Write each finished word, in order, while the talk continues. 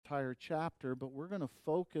entire chapter, but we're going to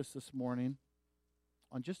focus this morning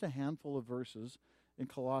on just a handful of verses in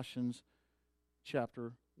Colossians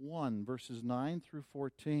chapter 1, verses 9 through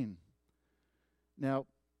 14. Now,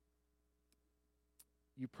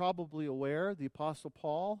 you're probably aware the Apostle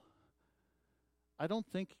Paul, I don't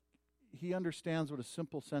think he understands what a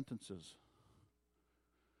simple sentence is.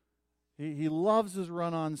 He loves his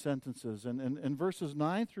run-on sentences. And in verses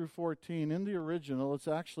 9 through 14, in the original, it's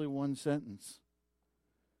actually one sentence.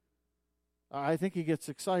 I think he gets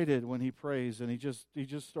excited when he prays, and he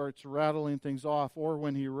just starts rattling things off, or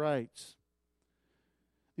when he writes.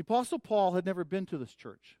 The Apostle Paul had never been to this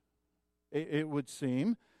church, it would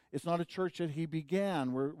seem. It's not a church that he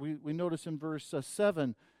began. We notice in verse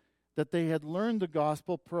 7 that they had learned the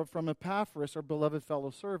gospel from Epaphras, our beloved fellow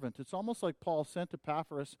servant. It's almost like Paul sent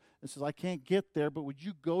Epaphras and says, I can't get there, but would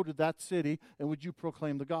you go to that city and would you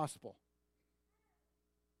proclaim the gospel?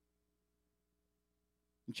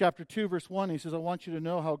 In chapter 2, verse 1, he says, I want you to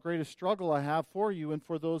know how great a struggle I have for you and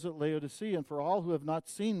for those at Laodicea and for all who have not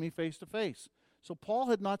seen me face to face. So Paul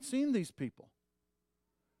had not seen these people.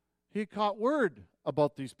 He had caught word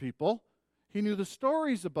about these people. He knew the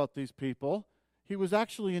stories about these people. He was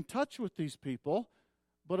actually in touch with these people,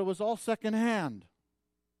 but it was all secondhand.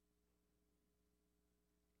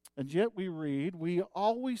 And yet we read, we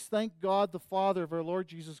always thank God the Father of our Lord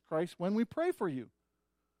Jesus Christ when we pray for you.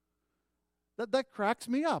 That cracks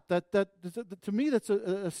me up. That to me, that's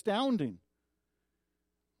astounding.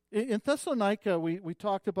 In Thessalonica, we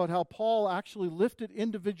talked about how Paul actually lifted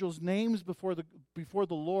individuals' names before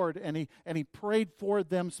the Lord, and he prayed for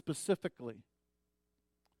them specifically.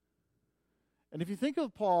 And if you think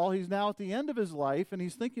of Paul, he's now at the end of his life, and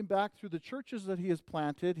he's thinking back through the churches that he has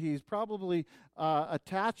planted. He's probably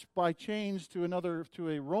attached by chains to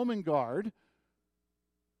a Roman guard,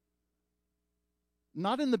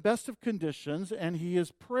 not in the best of conditions, and he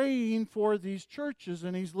is praying for these churches,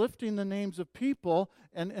 and he's lifting the names of people,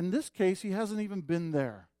 and in this case, he hasn't even been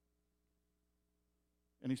there.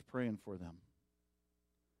 And he's praying for them.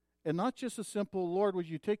 And not just a simple, Lord, would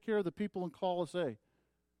you take care of the people in Colossae?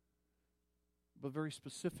 But very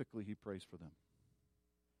specifically, he prays for them.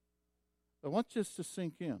 I want this to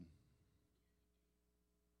sink in.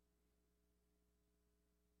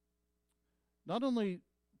 Not only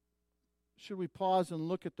should we pause and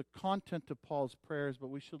look at the content of Paul's prayers, but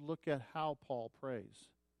we should look at how Paul prays.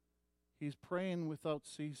 He's praying without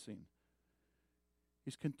ceasing.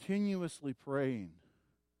 He's continuously praying.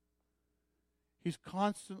 He's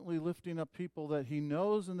constantly lifting up people that he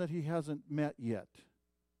knows and that he hasn't met yet.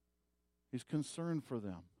 He's concerned for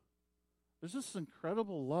them. There's this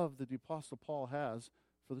incredible love that the Apostle Paul has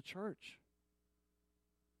for the church.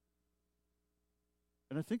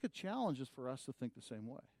 And I think a challenge is for us to think the same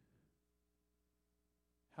way.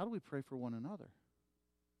 How do we pray for one another?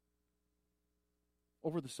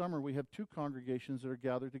 Over the summer, we have 2 congregations that are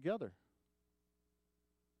gathered together.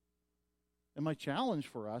 And my challenge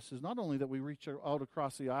for us is not only that we reach out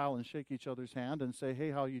across the aisle and shake each other's hand and say,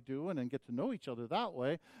 hey, how you doing, and get to know each other that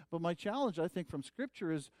way, but my challenge, I think, from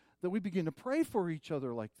Scripture is that we begin to pray for each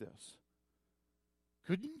other like this.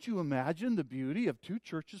 Couldn't you imagine the beauty of 2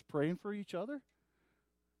 churches praying for each other?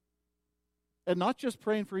 And not just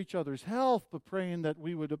praying for each other's health, but praying that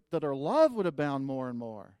that our love would abound more and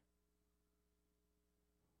more.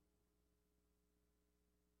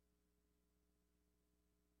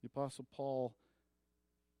 The Apostle Paul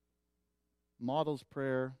models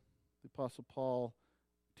prayer. The Apostle Paul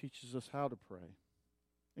teaches us how to pray.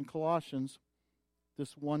 In Colossians,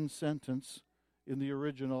 this one sentence in the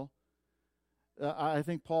original, I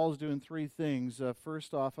think Paul's doing 3 things.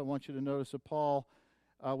 First off, I want you to notice that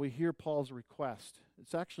we hear Paul's request.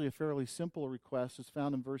 It's actually a fairly simple request. It's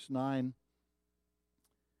found in verse 9.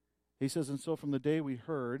 He says, and so from the day we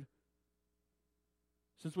heard,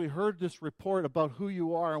 since we heard this report about who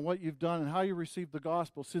you are and what you've done and how you received the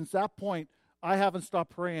gospel, since that point, I haven't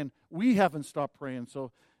stopped praying. We haven't stopped praying.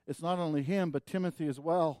 So it's not only him, but Timothy as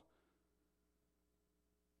well.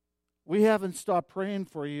 We haven't stopped praying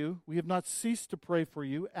for you. We have not ceased to pray for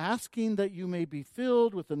you, asking that you may be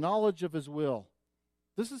filled with the knowledge of his will.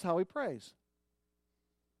 This is how he prays.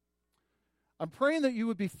 I'm praying that you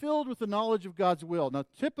would be filled with the knowledge of God's will. Now,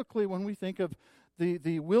 typically when we think of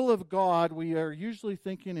the will of God, we are usually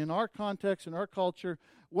thinking in our context, in our culture,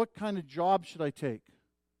 what kind of job should I take?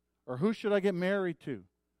 Or who should I get married to?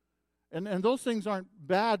 And those things aren't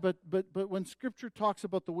bad, but when Scripture talks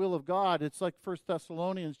about the will of God, it's like 1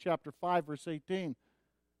 Thessalonians chapter 5, verse 18.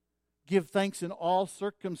 Give thanks in all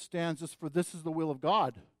circumstances, for this is the will of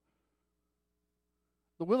God.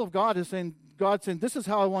 The will of God is saying, God's saying, this is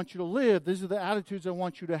how I want you to live. These are the attitudes I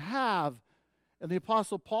want you to have. And the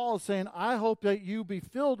Apostle Paul is saying, I hope that you be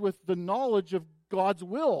filled with the knowledge of God's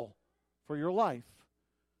will for your life.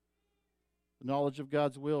 The knowledge of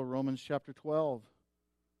God's will, Romans chapter 12.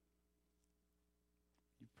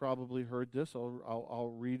 You've probably heard this.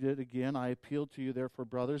 I'll read it again. I appeal to you, therefore,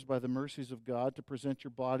 brothers, by the mercies of God, to present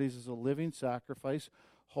your bodies as a living sacrifice,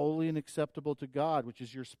 holy and acceptable to God, which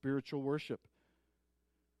is your spiritual worship.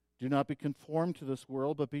 Do not be conformed to this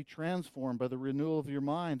world, but be transformed by the renewal of your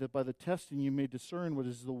mind, that by the testing you may discern what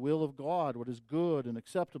is the will of God, what is good and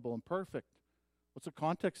acceptable and perfect. What's the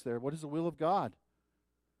context there? What is the will of God?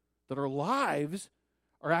 That our lives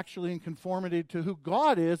are actually in conformity to who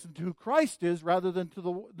God is and to who Christ is, rather than to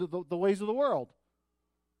the ways of the world.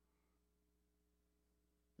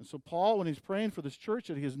 And so Paul, when he's praying for this church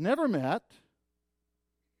that he has never met,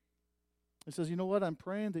 he says, you know what? I'm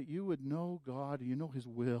praying that you would know God, you know His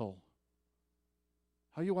will.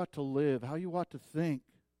 How you ought to live, how you ought to think.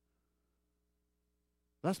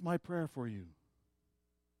 That's my prayer for you.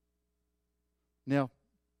 Now,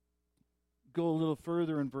 go a little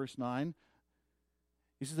further in verse 9.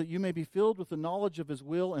 He says that you may be filled with the knowledge of His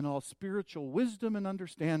will and all spiritual wisdom and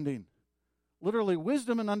understanding. Literally,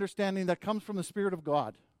 wisdom and understanding that comes from the Spirit of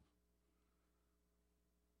God.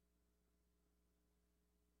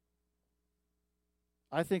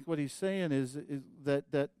 I think what he's saying is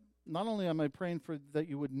that not only am I praying for that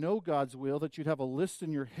you would know God's will, that you'd have a list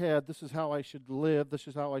in your head, this is how I should live, this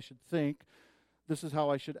is how I should think, this is how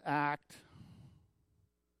I should act.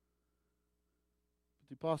 But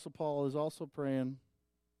the Apostle Paul is also praying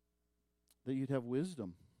that you'd have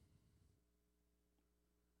wisdom.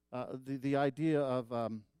 The idea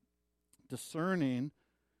of discerning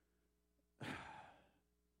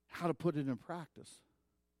how to put it in practice.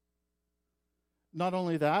 Not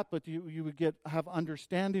only that, but you would have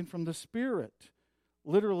understanding from the Spirit.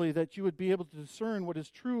 Literally, that you would be able to discern what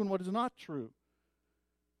is true and what is not true.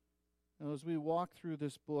 Now, as we walk through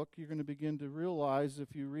this book, you're going to begin to realize,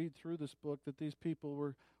 if you read through this book, that these people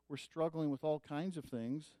were struggling with all kinds of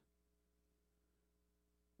things.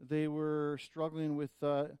 They were struggling with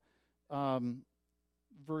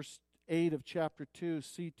verse 8 of chapter 2,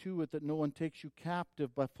 see to it that no one takes you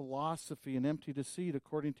captive by philosophy and empty deceit,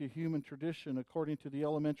 according to human tradition, according to the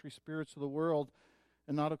elementary spirits of the world,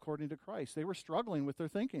 and not according to Christ. They were struggling with their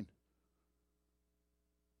thinking.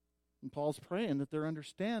 And Paul's praying that their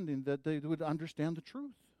understanding, that they would understand the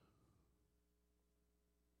truth.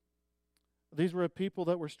 These were people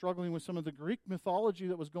that were struggling with some of the Greek mythology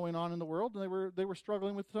that was going on in the world, and they were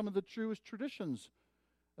struggling with some of the Jewish traditions.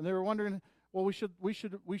 And they were wondering, well, we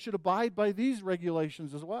should abide by these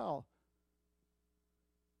regulations as well.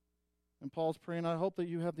 And Paul's praying, I hope that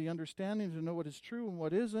you have the understanding to know what is true and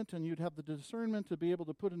what isn't, and you'd have the discernment to be able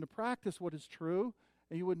to put into practice what is true,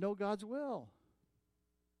 and you would know God's will.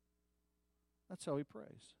 That's how he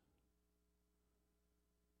prays.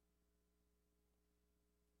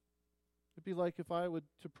 It'd be like if I would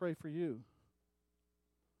to pray for you.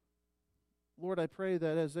 Lord, I pray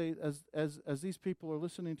that as these people are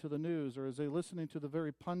listening to the news, or as they're listening to the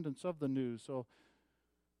very pundits of the news, so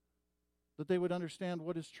that they would understand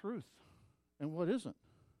what is truth and what isn't.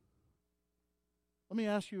 Let me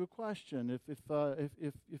ask you a question.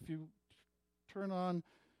 If you turn on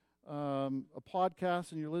a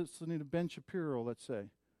podcast and you're listening to Ben Shapiro, let's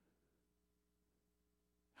say,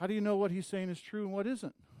 how do you know what he's saying is true and what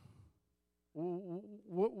isn't?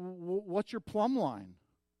 What's your plumb line?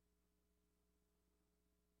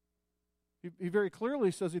 He very clearly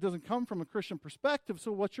says he doesn't come from a Christian perspective,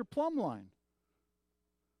 so what's your plumb line?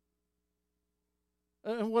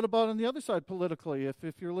 And what about on the other side politically?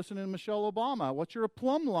 If you're listening to Michelle Obama, what's your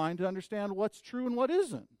plumb line to understand what's true and what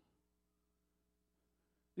isn't?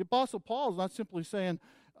 The Apostle Paul is not simply saying,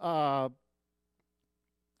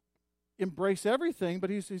 embrace everything, but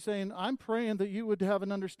he's saying, I'm praying that you would have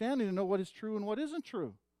an understanding to know what is true and what isn't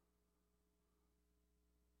true.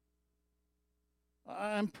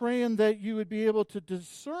 I'm praying that you would be able to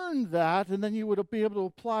discern that, and then you would be able to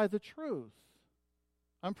apply the truth.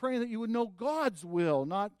 I'm praying that you would know God's will,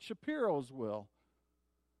 not Shapiro's will.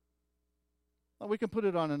 Now, we can put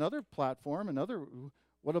it on another platform.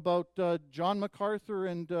 What about John MacArthur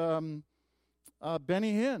and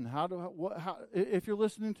Benny Hinn? If you're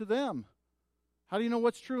listening to them, how do you know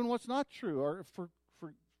what's true and what's not true? Or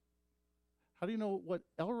how do you know what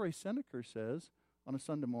Elroy Seneca says on a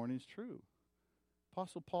Sunday morning is true?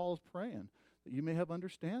 Apostle Paul is praying that you may have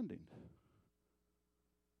understanding.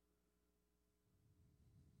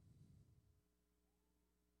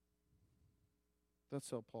 That's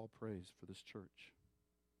how Paul prays for this church.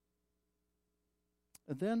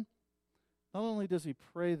 And then, not only does he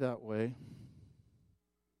pray that way,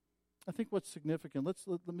 I think what's significant,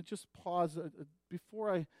 let me just pause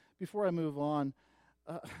before I move on.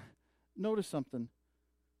 Notice something.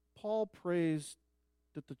 Paul prays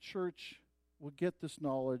that the church will get this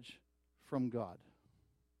knowledge from God.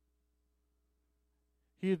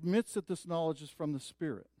 He admits that this knowledge is from the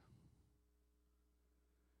Spirit.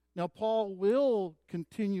 Now, Paul will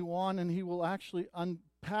continue on and he will actually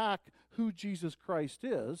unpack who Jesus Christ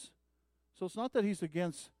is. So it's not that he's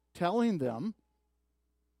against telling them.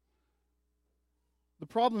 The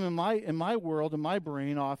problem in my world, in my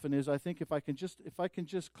brain often is I think if I can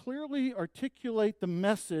just clearly articulate the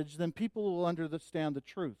message, then people will understand the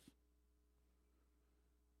truth.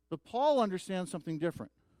 But Paul understands something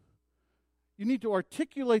different. You need to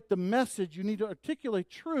articulate the message, you need to articulate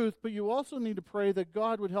truth, but you also need to pray that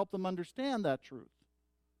God would help them understand that truth.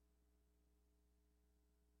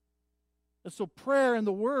 And so prayer and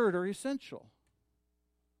the Word are essential.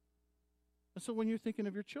 And so when you're thinking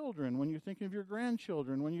of your children, when you're thinking of your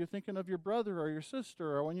grandchildren, when you're thinking of your brother or your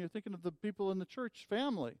sister, or when you're thinking of the people in the church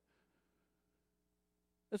family,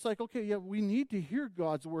 it's like, okay, yeah, we need to hear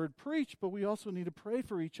God's Word preached, but we also need to pray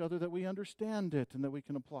for each other that we understand it and that we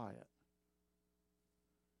can apply it.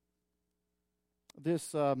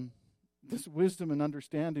 This wisdom and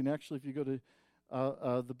understanding, actually, if you go to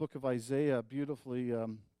the book of Isaiah, beautifully,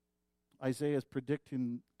 Isaiah is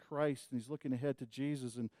predicting Christ, and he's looking ahead to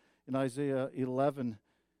Jesus. And in Isaiah 11, and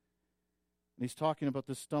he's talking about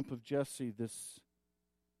this stump of Jesse, this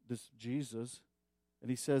Jesus,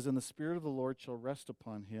 and he says, "And the Spirit of the Lord shall rest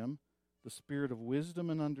upon him, the Spirit of wisdom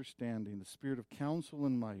and understanding, the Spirit of counsel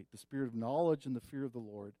and might, the Spirit of knowledge and the fear of the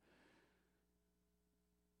Lord."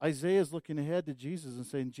 Isaiah is looking ahead to Jesus and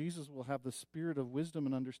saying Jesus will have the spirit of wisdom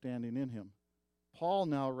and understanding in him. Paul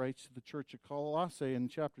now writes to the church at Colossae in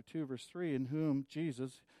chapter 2, verse 3, in whom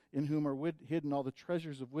are hidden all the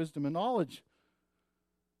treasures of wisdom and knowledge.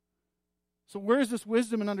 So where is this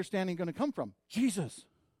wisdom and understanding going to come from? Jesus.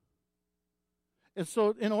 And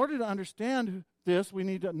so in order to understand this, we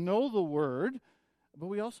need to know the Word, but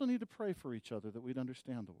we also need to pray for each other that we'd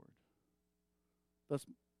understand the Word. That's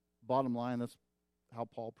bottom line. That's how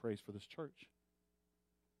Paul prays for this church.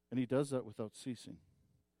 And he does that without ceasing.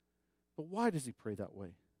 But why does he pray that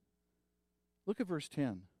way? Look at verse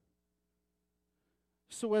 10.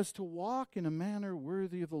 So as to walk in a manner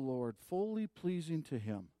worthy of the Lord, fully pleasing to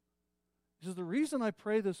him. He says, the reason I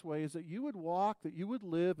pray this way is that you would walk, that you would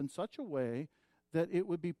live in such a way that it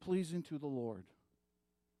would be pleasing to the Lord.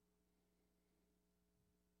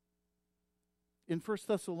 In 1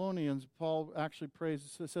 Thessalonians, Paul actually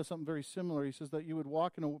says something very similar. He says that you would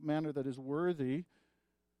walk in a manner that is worthy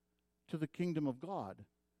to the kingdom of God.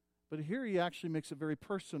 But here he actually makes it very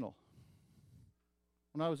personal.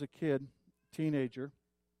 When I was a kid, teenager,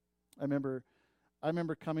 I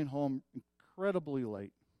remember coming home incredibly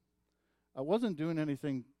late. I wasn't doing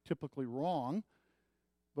anything typically wrong,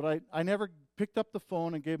 but I never picked up the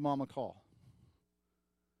phone and gave Mom a call.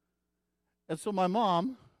 And so my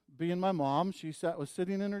mom, being my mom, she was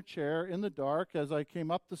sitting in her chair in the dark as I came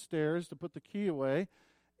up the stairs to put the key away,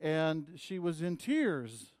 and she was in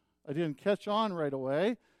tears. I didn't catch on right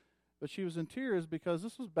away, but she was in tears because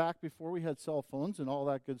this was back before we had cell phones and all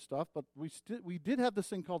that good stuff, but we did have this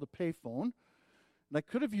thing called a payphone, and I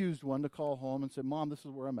could have used one to call home and say, Mom, this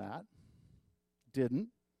is where I'm at. Didn't.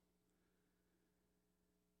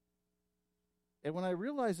 And when I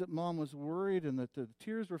realized that Mom was worried and that the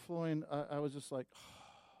tears were flowing, I was just like,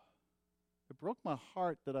 it broke my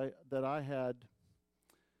heart that I had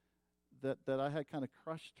kind of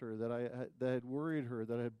crushed her, that I had worried her,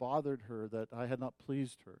 that I had bothered her, that I had not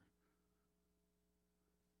pleased her.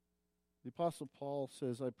 The Apostle Paul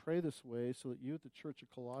says, I pray this way so that you at the church of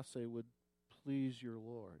Colossae would please your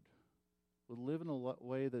Lord, would live in a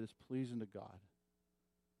way that is pleasing to God.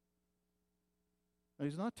 Now,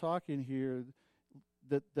 he's not talking here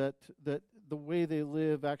that the way they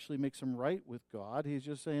live actually makes them right with God. He's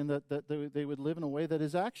just saying that they would live in a way that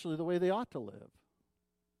is actually the way they ought to live.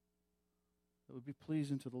 That would be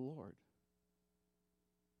pleasing to the Lord.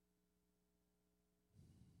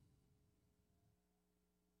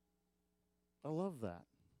 I love that.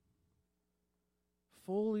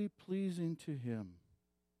 Fully pleasing to him.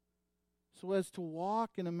 So as to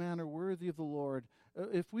walk in a manner worthy of the Lord.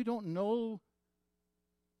 If we don't know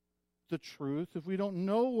the truth, if we don't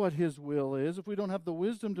know what his will is, if we don't have the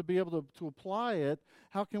wisdom to be able to apply it,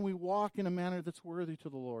 how can we walk in a manner that's worthy to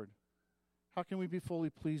the Lord? How can we be fully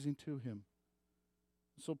pleasing to him?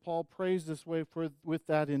 So Paul prays this way with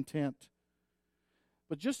that intent.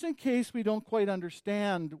 But just in case we don't quite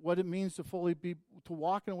understand what it means to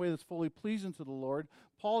walk in a way that's fully pleasing to the Lord,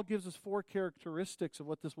 Paul gives us 4 characteristics of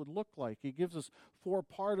what this would look like. He gives us 4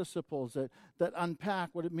 participles that unpack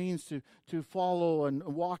what it means to follow and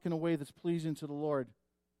walk in a way that's pleasing to the Lord.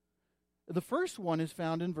 The first one is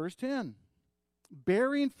found in verse 10,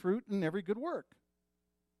 bearing fruit in every good work.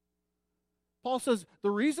 Paul says,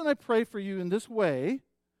 the reason I pray for you in this way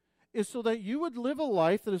is so that you would live a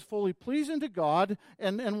life that is fully pleasing to God.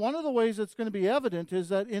 And one of the ways that's going to be evident is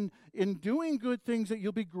that in doing good things, that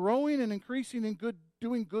you'll be growing and increasing in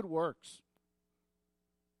doing good works.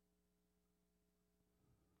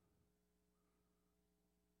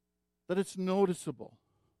 That it's noticeable.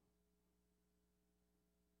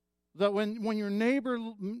 That when your neighbor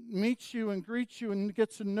meets you and greets you and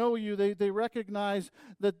gets to know you, they recognize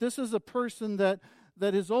that this is a person that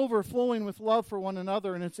is overflowing with love for one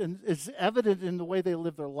another, and it's evident in the way they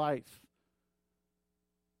live their life,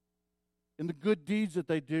 in the good deeds that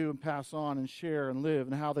they do and pass on and share and live,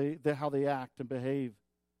 and how they act and behave.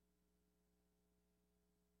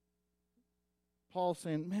 Paul's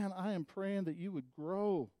saying, man, I am praying that you would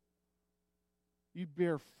grow. You'd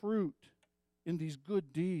bear fruit in these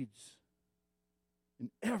good deeds, in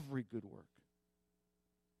every good work.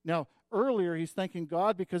 Now, earlier he's thanking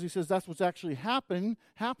God because he says that's what's actually happening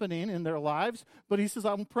in their lives. But he says,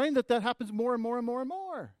 I'm praying that happens more and more and more and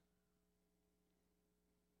more.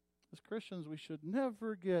 As Christians, we should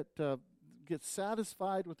never get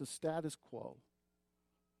satisfied with the status quo.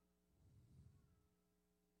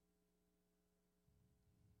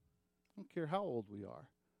 I don't care how old we are.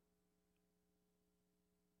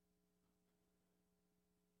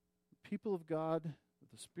 The people of God, with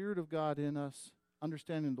the Spirit of God in us,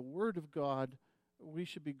 understanding the Word of God, we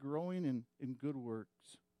should be growing in good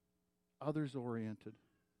works, others-oriented.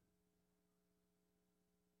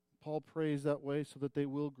 Paul prays that way so that they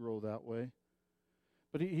will grow that way.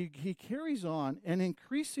 But he carries on, and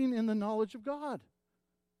increasing in the knowledge of God.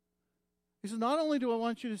 He says, not only do I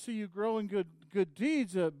want you to see you grow in good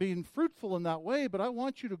deeds, being fruitful in that way, but I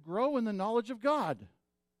want you to grow in the knowledge of God.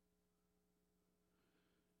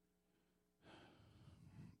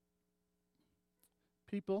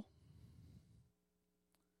 People,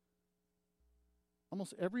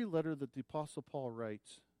 almost every letter that the Apostle Paul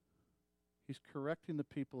writes, he's correcting the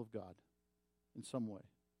people of God in some way.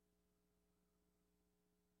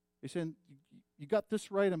 He's saying, you got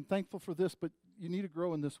this right, I'm thankful for this, but you need to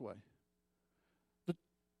grow in this way.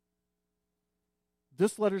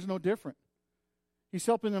 This letter's no different. He's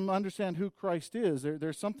helping them understand who Christ is.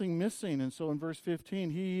 There's something missing. And so in verse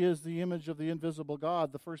 15, he is the image of the invisible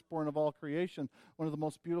God, the firstborn of all creation, one of the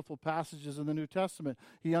most beautiful passages in the New Testament.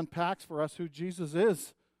 He unpacks for us who Jesus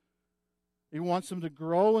is. He wants them to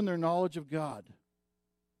grow in their knowledge of God.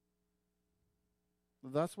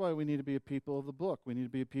 That's why we need to be a people of the book. We need to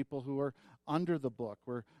be a people who are under the book.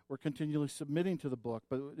 We're continually submitting to the book.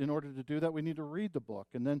 But in order to do that, we need to read the book.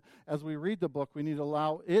 And then as we read the book, we need to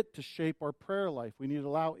allow it to shape our prayer life. We need to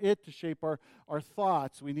allow it to shape our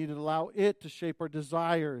thoughts. We need to allow it to shape our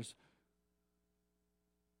desires.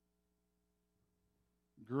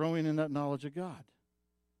 Growing in that knowledge of God.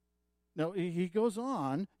 Now, he goes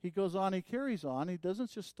on, he carries on. He doesn't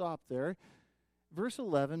just stop there. Verse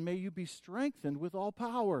 11, may you be strengthened with all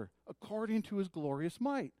power according to his glorious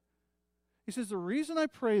might. He says, the reason I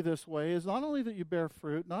pray this way is not only that you bear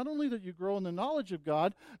fruit, not only that you grow in the knowledge of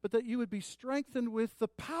God, but that you would be strengthened with the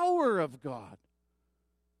power of God.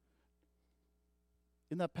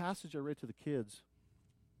 In that passage I read to the kids,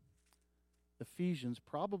 Ephesians,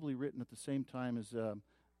 probably written at the same time as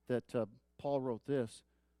that Paul wrote this,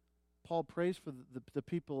 Paul prays for the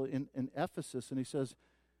people in Ephesus, and he says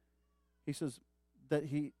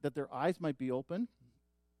that their eyes might be open,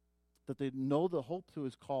 that they know the hope to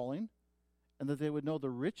his calling, and that they would know the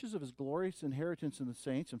riches of his glorious inheritance in the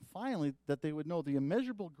saints, and finally, that they would know the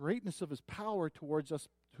immeasurable greatness of his power towards us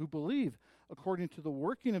who believe, according to the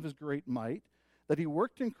working of his great might, that he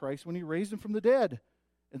worked in Christ when he raised him from the dead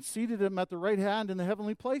and seated him at the right hand in the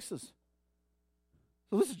heavenly places.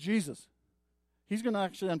 So this is Jesus. He's going to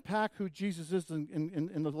actually unpack who Jesus is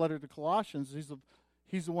in the letter to Colossians.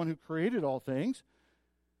 He's the one who created all things.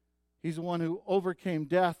 He's the one who overcame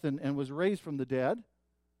death and was raised from the dead.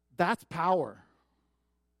 That's power.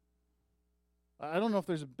 I don't know if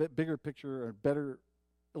there's a bigger picture or a better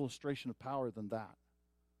illustration of power than that.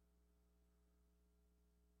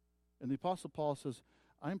 And the Apostle Paul says,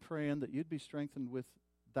 I'm praying that you'd be strengthened with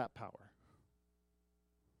that power.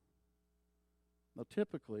 Now,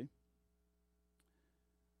 typically,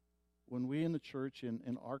 when we in the church,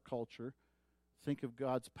 in our culture, think of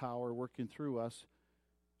God's power working through us,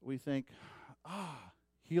 we think,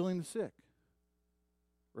 healing the sick,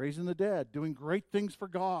 raising the dead, doing great things for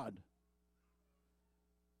God.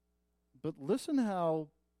 But listen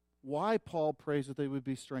why Paul prays that they would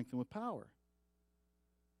be strengthened with power.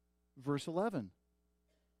 Verse 11,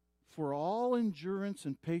 for all endurance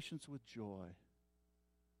and patience with joy.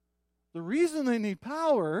 The reason they need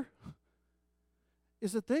power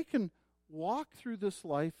is that they can walk through this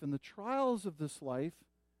life and the trials of this life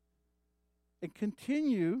and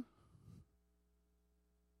continue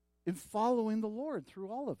in following the Lord through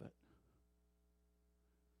all of it.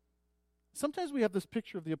 Sometimes we have this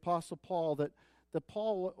picture of the Apostle Paul that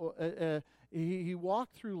Paul he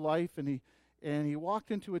walked through life and he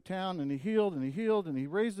walked into a town and he healed and he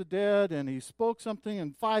raised the dead and he spoke something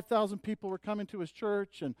and 5,000 people were coming to his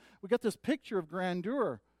church, and we got this picture of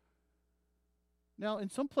grandeur. Now, in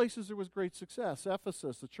some places there was great success.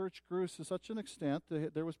 Ephesus, the church grew to such an extent,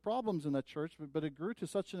 there was problems in that church, but it grew to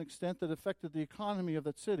such an extent that it affected the economy of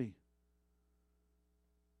that city.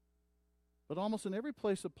 But almost in every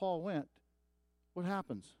place that Paul went, what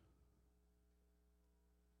happens?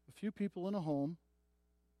 A few people in a home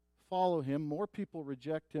follow him, more people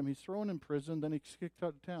reject him, he's thrown in prison, then he's kicked out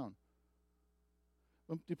of town.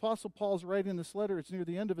 When the Apostle Paul's writing this letter, it's near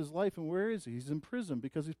the end of his life, and where is he? He's in prison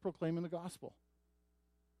because he's proclaiming the gospel.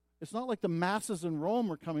 It's not like the masses in Rome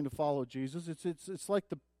were coming to follow Jesus. It's like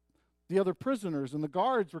the other prisoners and the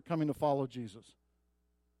guards were coming to follow Jesus.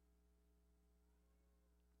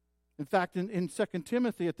 In fact, in 2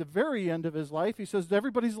 Timothy, at the very end of his life, he says,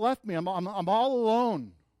 everybody's left me. I'm all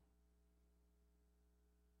alone.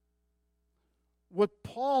 What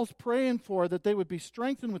Paul's praying for, that they would be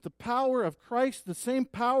strengthened with the power of Christ, the same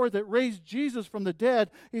power that raised Jesus from the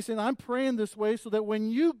dead. He's saying, I'm praying this way so that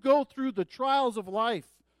when you go through the trials of life,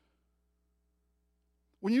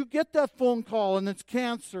 when you get that phone call and it's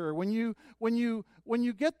cancer, when you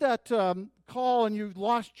get that call and you've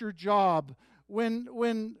lost your job, when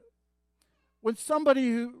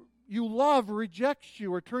somebody who you love rejects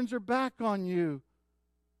you or turns their back on you,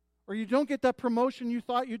 or you don't get that promotion you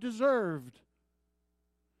thought you deserved,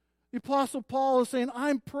 the Apostle Paul is saying,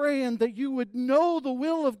 I'm praying that you would know the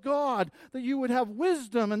will of God, that you would have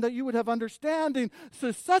wisdom and that you would have understanding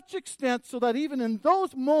to such extent so that even in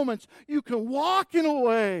those moments you can walk in a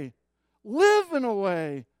way, live in a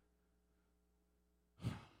way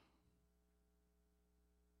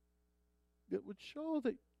that would show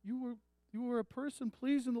that you were a person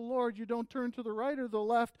pleasing the Lord. You don't turn to the right or the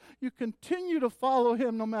left. You continue to follow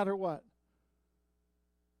Him no matter what.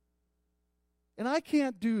 And I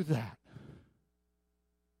can't do that.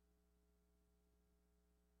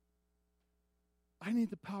 I need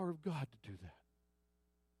the power of God to do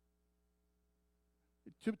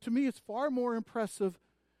that. To me, it's far more impressive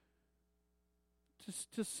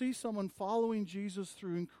to see someone following Jesus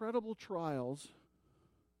through incredible trials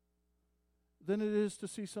than it is to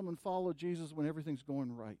see someone follow Jesus when everything's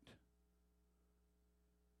going right.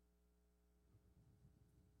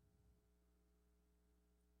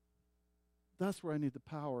 That's where I need the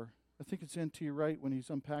power. I think it's N.T. Wright when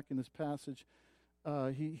he's unpacking this passage.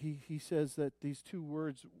 He says that these two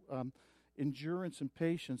words, endurance and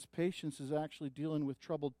patience. Patience is actually dealing with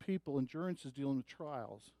troubled people. Endurance is dealing with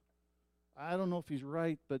trials. I don't know if he's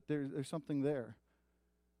right, but there's something there.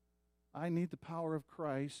 I need the power of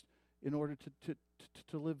Christ in order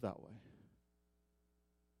to live that way.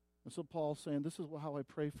 And so Paul's saying, this is how I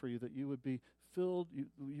pray for you, that you would be filled,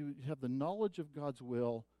 you have the knowledge of God's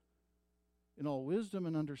will in all wisdom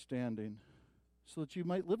and understanding, so that you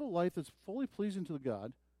might live a life that's fully pleasing to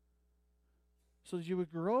God, so that you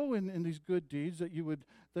would grow in these good deeds, that you would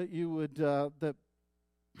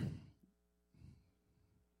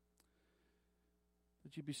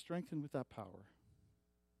be strengthened with that power,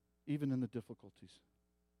 even in the difficulties.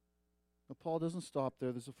 But Paul doesn't stop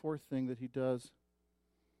there. There's a fourth thing that he does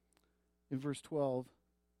in verse 12,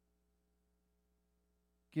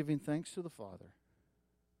 giving thanks to the Father.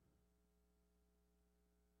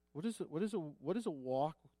 What is a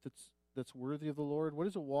walk that's worthy of the Lord? What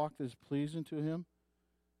is a walk that is pleasing to Him?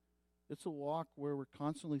 It's a walk where we're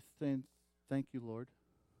constantly saying, thank you, Lord.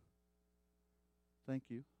 Thank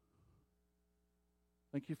you.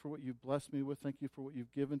 Thank you for what you've blessed me with. Thank you for what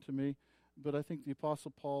you've given to me. But I think the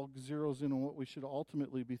Apostle Paul zeroes in on what we should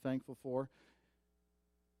ultimately be thankful for,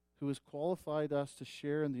 who has qualified us to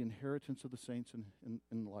share in the inheritance of the saints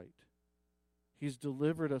in light. He's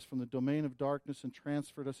delivered us from the domain of darkness and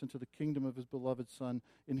transferred us into the kingdom of His beloved Son,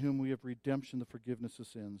 in whom we have redemption, the forgiveness of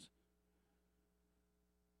sins.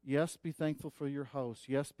 Yes, be thankful for your house.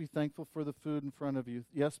 Yes, be thankful for the food in front of you.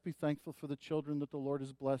 Yes, be thankful for the children that the Lord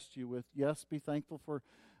has blessed you with. Yes, be thankful for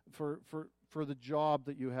for the job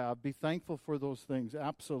that you have. Be thankful for those things,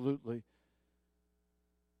 absolutely.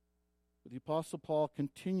 But the Apostle Paul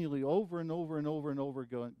continually, over and over and over and over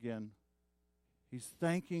again, he's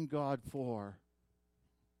thanking God for,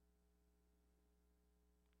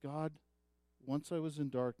 God, once I was in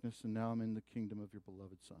darkness and now I'm in the kingdom of your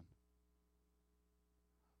beloved Son.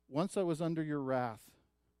 Once I was under your wrath,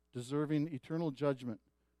 deserving eternal judgment,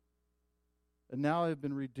 and now I have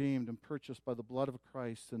been redeemed and purchased by the blood of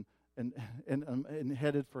Christ and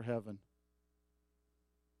headed for heaven.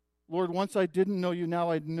 Lord, once I didn't know you,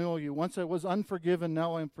 now I know you. Once I was unforgiven,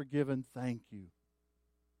 now I'm forgiven. Thank you.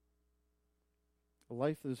 A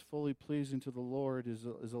life that is fully pleasing to the Lord is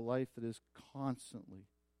a life that is constantly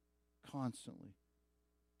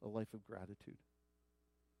a life of gratitude.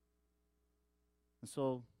 And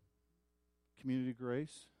so, Community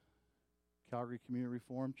Grace, Calgary Community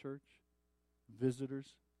Reformed Church,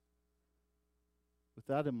 visitors, with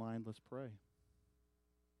that in mind, let's pray.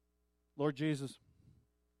 Lord Jesus,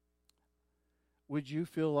 would you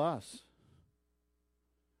fill us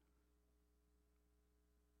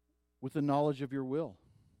with the knowledge of your will?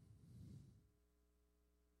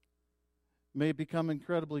 May it become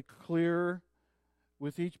incredibly clear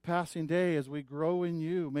with each passing day as we grow in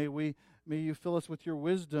you. May you fill us with your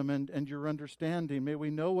wisdom and your understanding. May we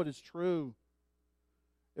know what is true.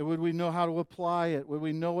 And would we know how to apply it? Would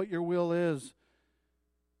we know what your will is?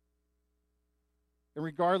 And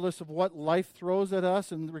regardless of what life throws at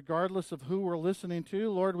us and regardless of who we're listening to,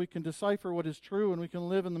 Lord, we can decipher what is true and we can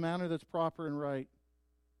live in the manner that's proper and right.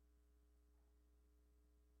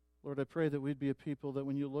 Lord, I pray that we'd be a people that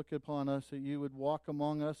when you look upon us, that you would walk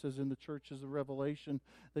among us as in the churches of Revelation,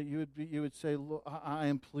 that you would say, Look, I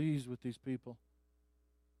am pleased with these people.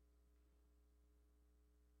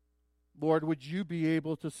 Lord, would you be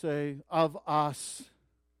able to say of us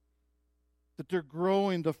that they're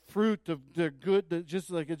growing the fruit of their good, that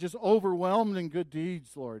just overwhelmed in good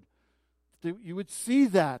deeds, Lord. That you would see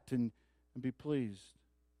that and be pleased.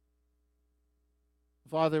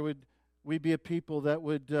 Father, would we be a people that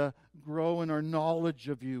would grow in our knowledge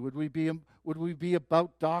of you? Would we be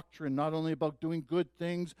about doctrine, not only about doing good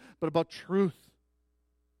things, but about truth?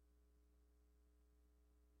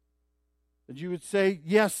 That you would say,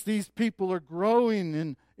 yes, these people are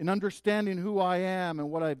growing in understanding who I am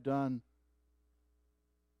and what I've done.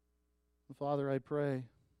 Father, I pray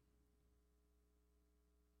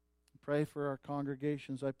for our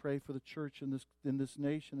congregations. I pray for the church in this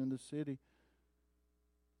nation, in this city.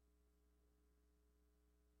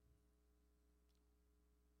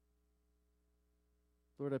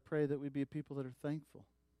 Lord, I pray that we be a people that are thankful,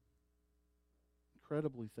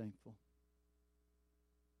 incredibly thankful.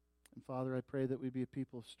 And Father, I pray that we be a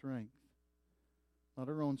people of strength, not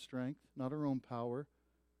our own strength, not our own power.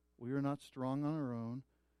 We are not strong on our own,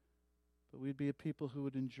 but we'd be a people who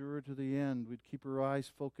would endure to the end. We'd keep our eyes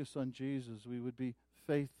focused on Jesus. We would be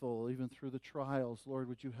faithful even through the trials. Lord,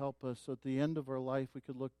 would you help us so at the end of our life we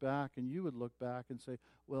could look back and you would look back and say,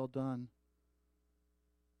 well done.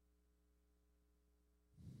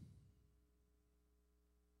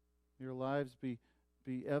 Your lives be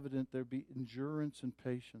evident, there be endurance and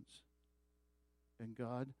patience. And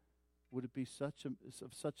God, would it be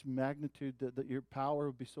of such magnitude that your power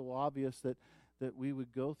would be so obvious that we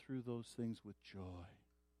would go through those things with joy.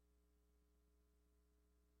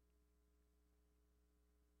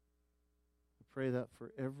 I pray that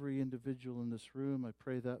for every individual in this room. I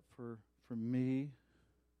pray that for me.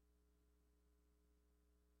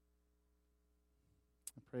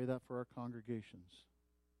 I pray that for our congregations.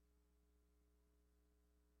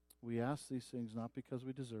 We ask these things not because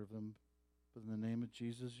we deserve them, but in the name of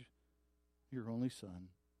Jesus, your only Son.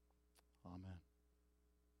 Amen.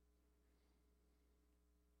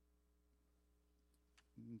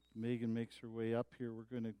 Megan makes her way up here. We're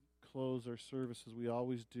going to close our service as we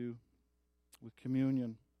always do with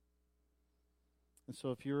communion. And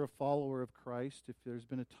so if you're a follower of Christ, if there's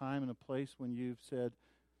been a time and a place when you've said,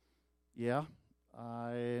 yeah,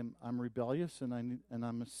 I'm rebellious and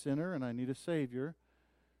I'm a sinner and I need a Savior,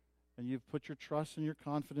 and you've put your trust and your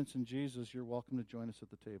confidence in Jesus, you're welcome to join us at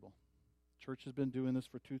the table. Church has been doing this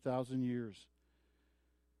for 2,000 years.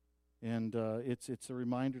 And it's a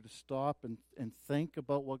reminder to stop and think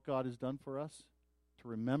about what God has done for us, to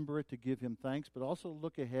remember it, to give him thanks, but also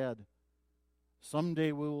look ahead.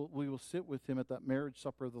 Someday we will sit with him at that marriage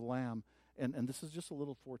supper of the Lamb, and this is just a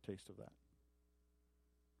little foretaste of that.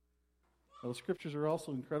 Now, the scriptures are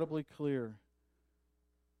also incredibly clear,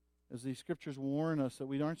 as these scriptures warn us that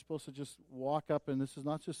we aren't supposed to just walk up, and this is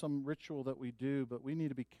not just some ritual that we do, but we need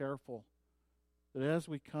to be careful that as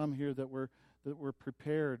we come here that we're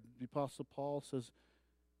prepared. The Apostle Paul says,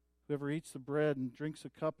 Whoever eats the bread and drinks the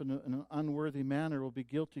cup in an unworthy manner will be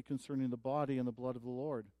guilty concerning the body and the blood of the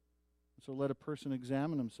Lord. So let a person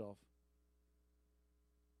examine himself.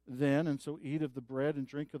 Then, and so eat of the bread and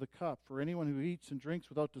drink of the cup. For anyone who eats and drinks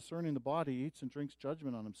without discerning the body eats and drinks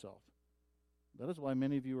judgment on himself. That is why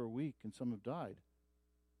many of you are weak and some have died.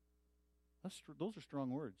 Those are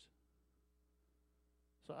strong words.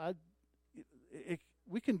 So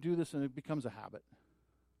we can do this and it becomes a habit.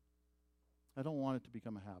 I don't want it to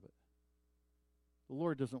become a habit. The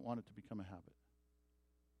Lord doesn't want it to become a habit.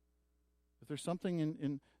 If there's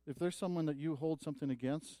something if there's someone that you hold something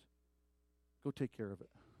against, go take care of it.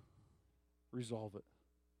 Resolve it.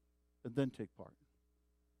 And then take part.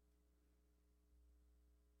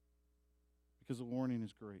 Because the warning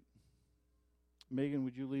is great. Megan,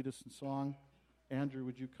 would you lead us in song? Andrew,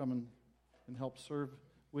 would you come and help serve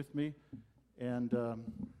with me? And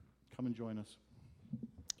come and join us.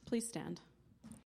 Please stand.